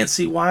 That I can't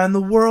see why in the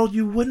world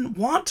you wouldn't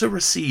want to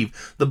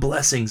receive the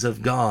blessings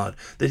of God,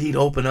 that he'd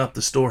open up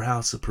the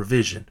storehouse of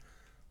provision.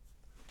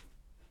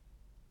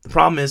 The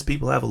problem is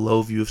people have a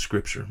low view of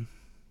Scripture,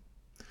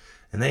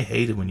 and they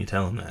hate it when you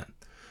tell them that.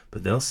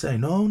 But they'll say,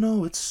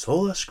 no, it's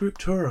sola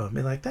scriptura. I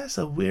mean, like, that's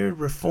a weird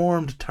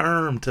reformed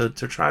term to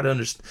try to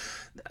understand.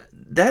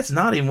 That's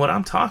not even what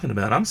I'm talking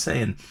about. I'm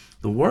saying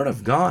the Word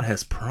of God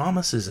has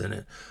promises in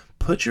it.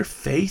 Put your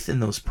faith in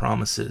those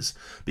promises,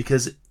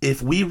 because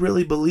if we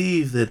really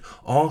believe that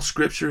all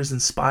Scripture is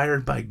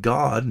inspired by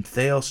God, and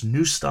theos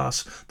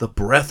neustos, the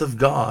breath of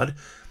God,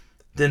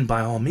 then by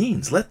all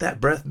means, let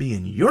that breath be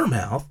in your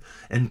mouth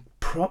and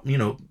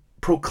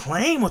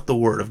proclaim what the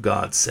Word of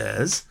God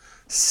says.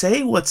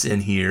 Say what's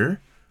in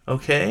here,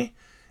 okay?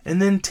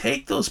 And then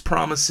take those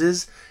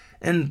promises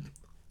and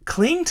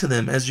cling to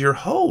them as your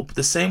hope,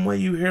 the same way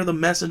you hear the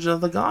message of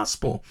the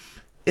gospel.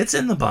 It's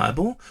in the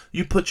Bible.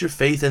 You put your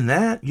faith in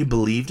that. You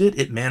believed it.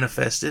 It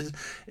manifested.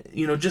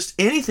 Just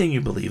anything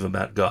you believe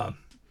about God.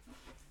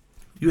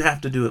 You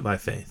have to do it by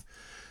faith.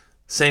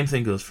 Same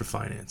thing goes for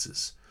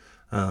finances.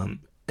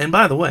 And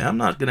by the way, I'm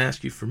not going to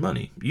ask you for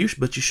money,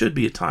 but you should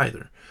be a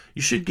tither.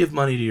 You should give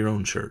money to your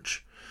own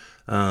church.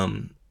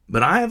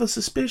 But I have a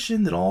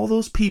suspicion that all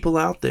those people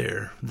out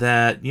there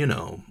that,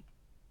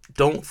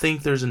 don't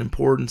think there's an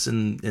importance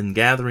in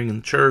gathering in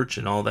the church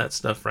and all that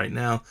stuff right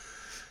now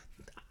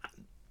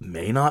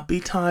may not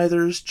be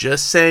tithers.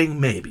 Just saying,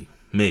 maybe.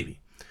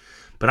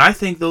 But I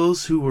think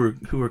those who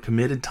were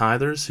committed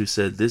tithers, who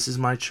said, this is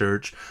my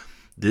church,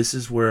 this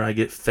is where I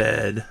get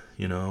fed,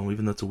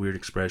 even though it's a weird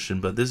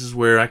expression, but this is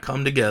where I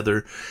come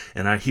together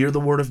and I hear the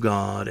Word of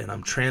God and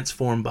I'm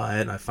transformed by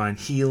it, and I find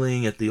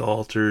healing at the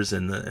altars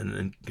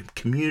and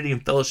community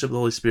and fellowship of the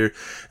Holy Spirit,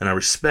 and I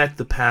respect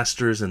the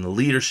pastors and the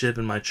leadership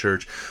in my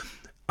church.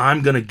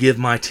 I'm going to give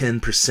my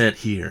 10%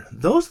 here.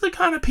 Those are the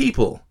kind of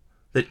people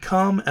that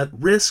come at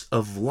risk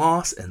of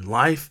loss and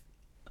life,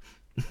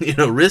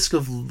 risk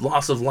of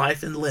loss of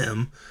life and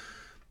limb,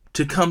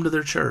 to come to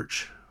their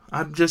church.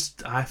 I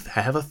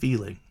have a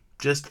feeling.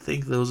 Just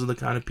think those are the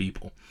kind of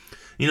people.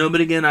 But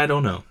again, I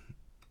don't know.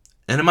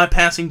 And am I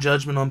passing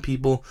judgment on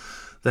people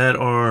that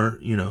are,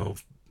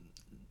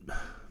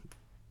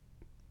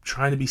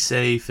 trying to be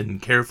safe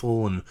and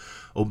careful and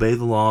obey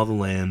the law of the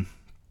land?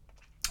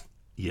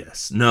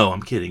 Yes. No,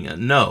 I'm kidding.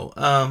 No,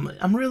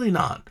 I'm really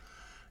not.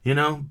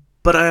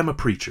 But I am a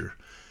preacher.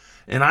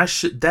 And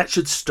that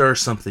should stir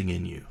something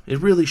in you.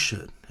 It really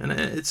should. And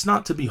it's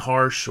not to be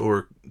harsh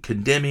or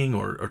condemning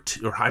or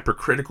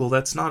hypercritical.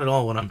 That's not at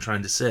all what I'm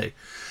trying to say.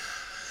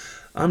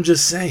 I'm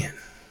just saying,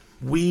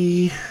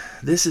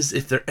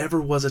 if there ever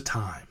was a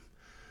time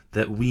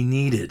that we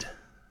needed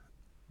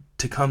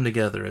to come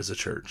together as a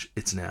church,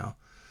 it's now.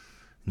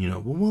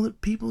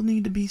 People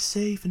need to be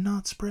safe and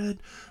not spread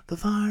the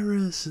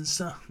virus and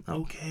stuff.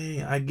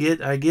 Okay, I get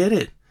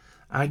it.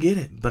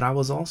 But I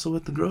was also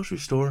at the grocery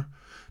store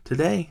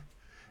today,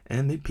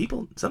 and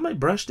somebody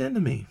brushed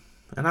into me,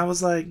 and I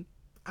was like,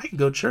 I can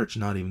go to church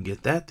and not even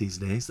get that these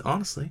days,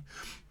 honestly.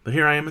 But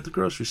here I am at the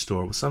grocery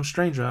store with some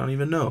stranger I don't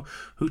even know,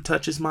 who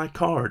touches my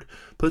card,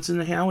 puts in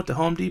the hand. I went to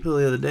Home Depot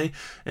the other day,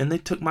 and they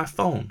took my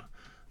phone.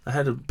 I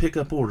had to pick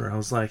up order. I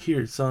was like, here,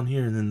 it's on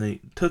here, and then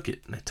they took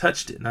it, and they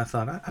touched it, and I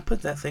thought, I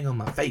put that thing on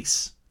my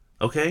face,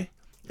 okay?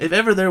 If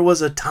ever there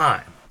was a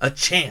time, a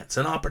chance,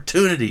 an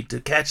opportunity to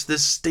catch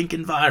this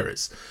stinking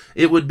virus,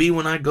 it would be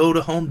when I go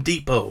to Home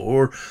Depot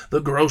or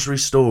the grocery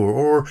store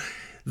or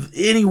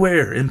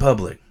anywhere in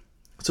public.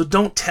 So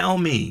don't tell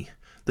me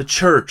the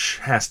church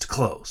has to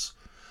close.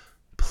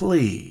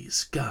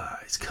 Please,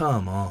 guys,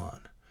 come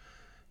on.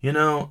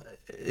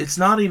 It's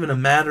not even a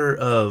matter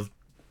of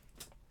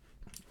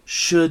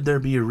should there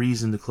be a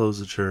reason to close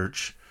the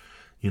church,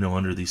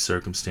 under these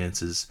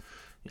circumstances.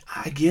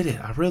 I get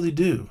it. I really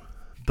do.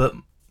 But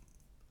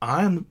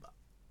I'm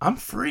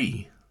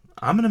free.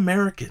 I'm an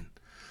American.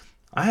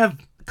 I have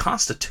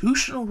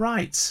constitutional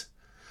rights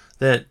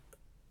that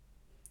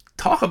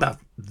talk about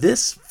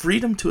this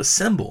freedom to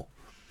assemble.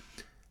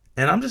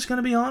 And I'm just going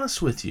to be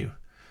honest with you.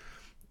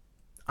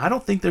 I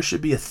don't think there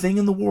should be a thing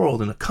in the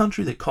world, in a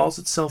country that calls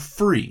itself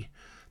free,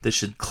 that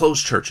should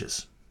close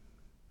churches.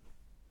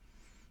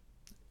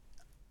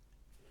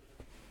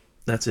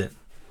 That's it.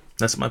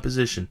 That's my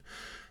position.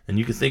 And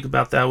you can think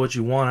about that what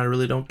you want. I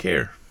really don't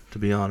care, to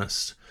be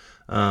honest.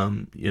 These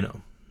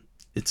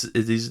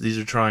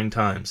are trying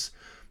times.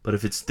 But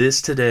if it's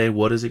this today,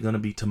 what is it going to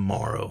be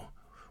tomorrow?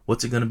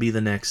 What's it going to be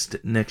the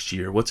next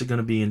year? What's it going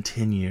to be in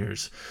 10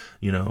 years?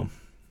 You know,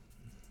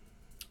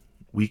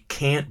 we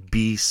can't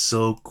be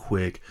so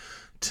quick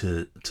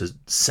to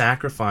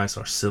sacrifice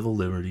our civil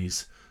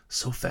liberties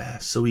so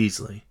fast, so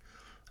easily.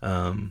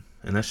 And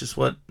that's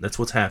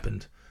what's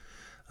happened.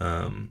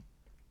 You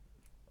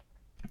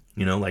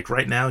know, like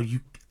right now, you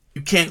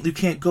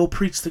can't go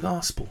preach the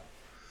gospel.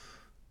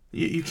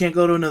 You can't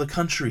go to another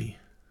country.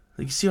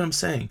 Like, you see what I'm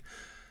saying?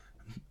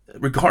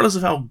 Regardless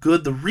of how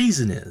good the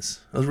reason is,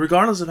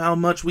 regardless of how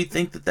much we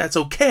think that that's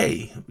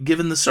okay,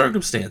 given the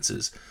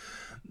circumstances,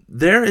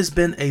 there has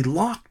been a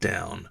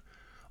lockdown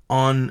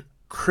on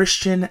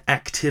Christian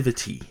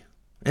activity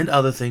and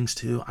other things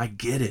too. I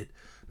get it,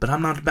 but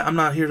I'm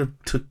not here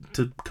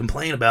to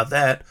complain about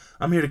that.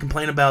 I'm here to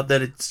complain about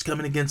that it's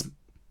coming against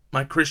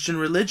my Christian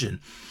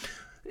religion.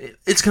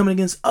 It's coming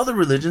against other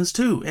religions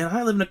too. And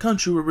I live in a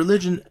country where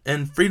religion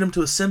and freedom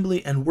to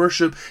assembly and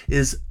worship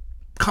is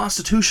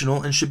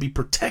constitutional and should be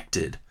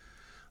protected.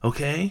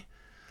 Okay?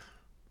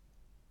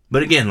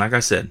 But again, like I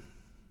said,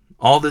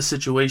 all this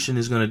situation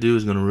is going to do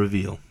is going to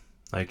reveal.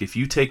 Like, if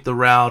you take the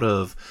route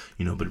of,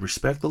 but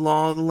respect the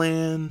law of the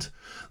land,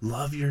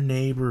 love your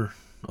neighbor.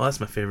 Oh, that's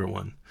my favorite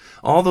one.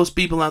 All those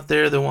people out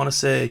there that want to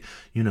say,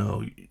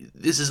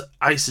 this is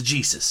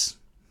eisegesis.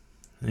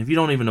 And if you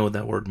don't even know what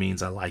that word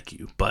means, I like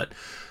you. But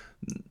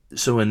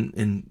so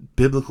in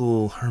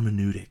biblical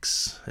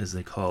hermeneutics, as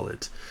they call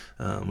it,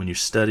 when you're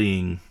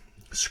studying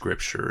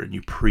Scripture and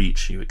you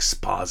preach, you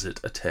exposit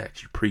a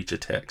text, you preach a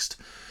text.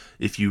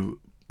 If you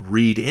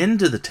read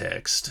into the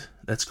text,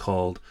 that's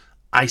called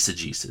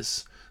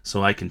eisegesis.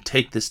 So I can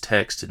take this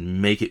text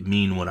and make it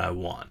mean what I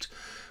want.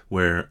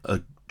 Where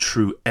a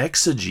true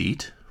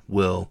exegete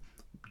will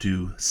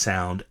do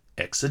sound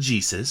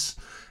exegesis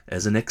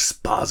as an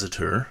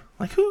expositor.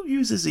 Like, who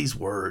uses these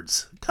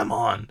words? Come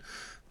on.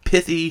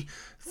 Pithy,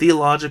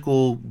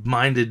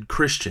 theological-minded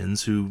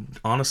Christians who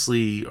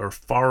honestly are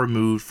far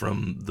removed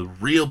from the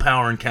real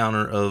power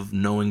encounter of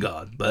knowing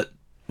God. But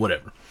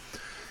whatever.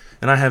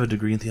 And I have a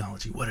degree in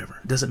theology. Whatever.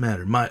 It doesn't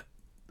matter.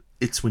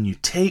 It's when you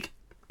take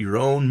your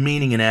own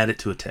meaning and add it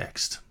to a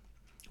text.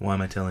 Why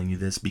am I telling you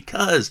this?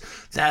 Because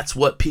that's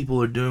what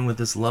people are doing with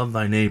this love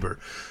thy neighbor.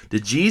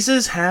 Did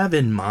Jesus have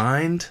in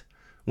mind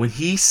when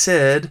he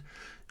said,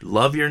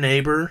 love your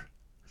neighbor,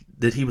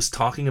 that he was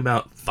talking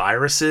about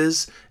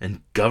viruses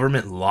and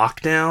government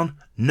lockdown?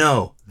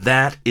 No,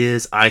 that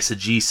is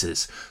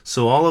eisegesis.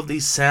 So all of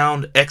these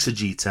sound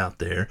exegetes out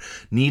there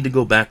need to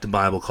go back to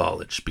Bible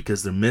college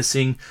because they're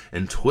missing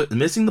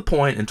the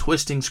point and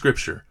twisting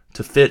Scripture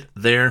to fit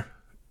their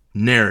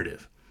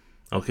narrative.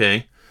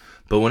 Okay?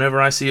 But whenever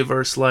I see a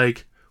verse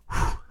like,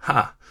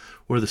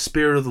 where the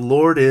Spirit of the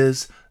Lord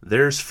is,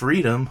 there's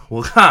freedom.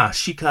 Well,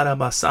 shikara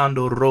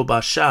basando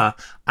robasha.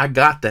 I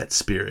got that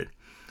Spirit.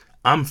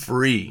 I'm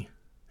free.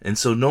 And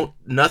so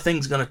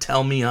nothing's going to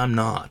tell me I'm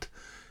not.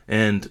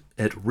 And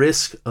at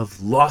risk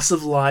of loss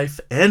of life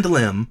and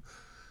limb,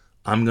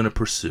 I'm going to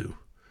pursue.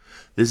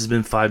 This has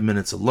been 5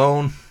 minutes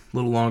alone, a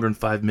little longer than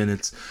 5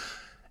 minutes.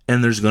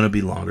 And there's going to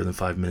be longer than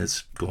 5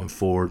 minutes going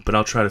forward. But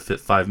I'll try to fit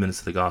 5 minutes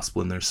of the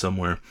gospel in there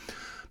somewhere.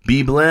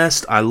 Be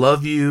blessed. I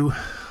love you.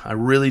 I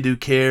really do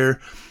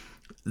care.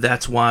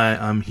 That's why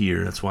I'm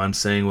here. That's why I'm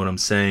saying what I'm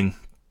saying.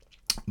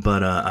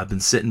 But I've been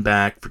sitting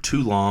back for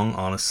too long,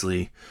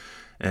 honestly.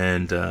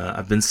 And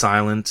I've been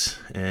silent.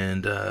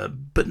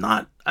 But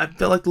not. I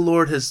feel like the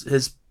Lord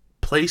has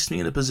placed me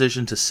in a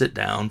position to sit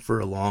down for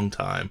a long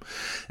time.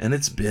 And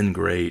it's been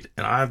great.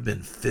 And I've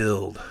been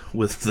filled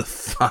with the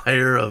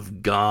fire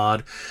of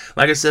God.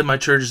 Like I said, my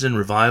church is in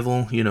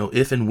revival.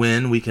 If and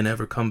when we can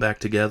ever come back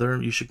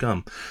together, you should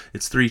come.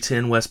 It's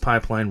 310 West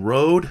Pipeline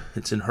Road.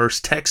 It's in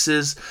Hurst,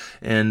 Texas.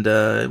 And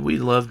we'd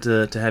love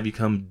to have you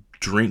come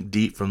drink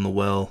deep from the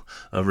well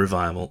of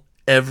revival.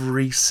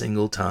 Every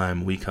single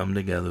time we come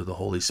together, the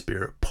Holy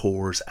Spirit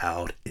pours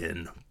out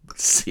in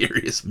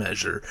serious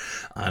measure.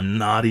 I'm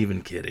not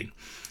even kidding.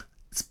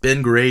 It's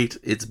been great.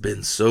 It's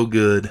been so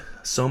good.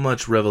 So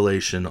much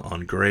revelation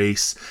on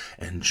grace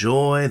and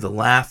joy, the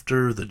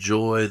laughter, the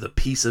joy, the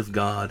peace of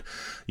God.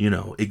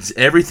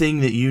 Everything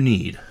that you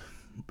need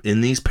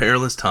in these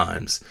perilous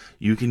times,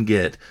 you can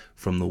get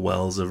from the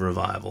wells of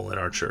revival at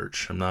our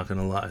church. I'm not going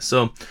to lie.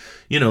 So,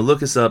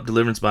 look us up,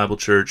 Deliverance Bible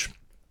Church.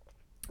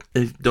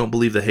 Don't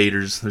believe the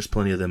haters. There's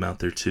plenty of them out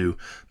there too.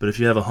 But if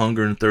you have a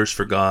hunger and thirst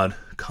for God,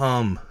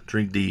 come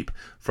drink deep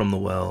from the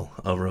well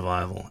of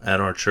revival at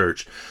our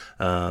church.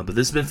 But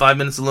this has been 5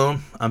 minutes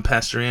alone. I'm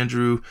Pastor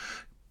Andrew.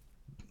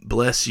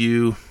 Bless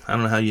you. I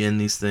don't know how you end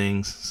these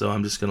things, so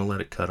I'm just going to let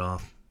it cut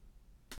off.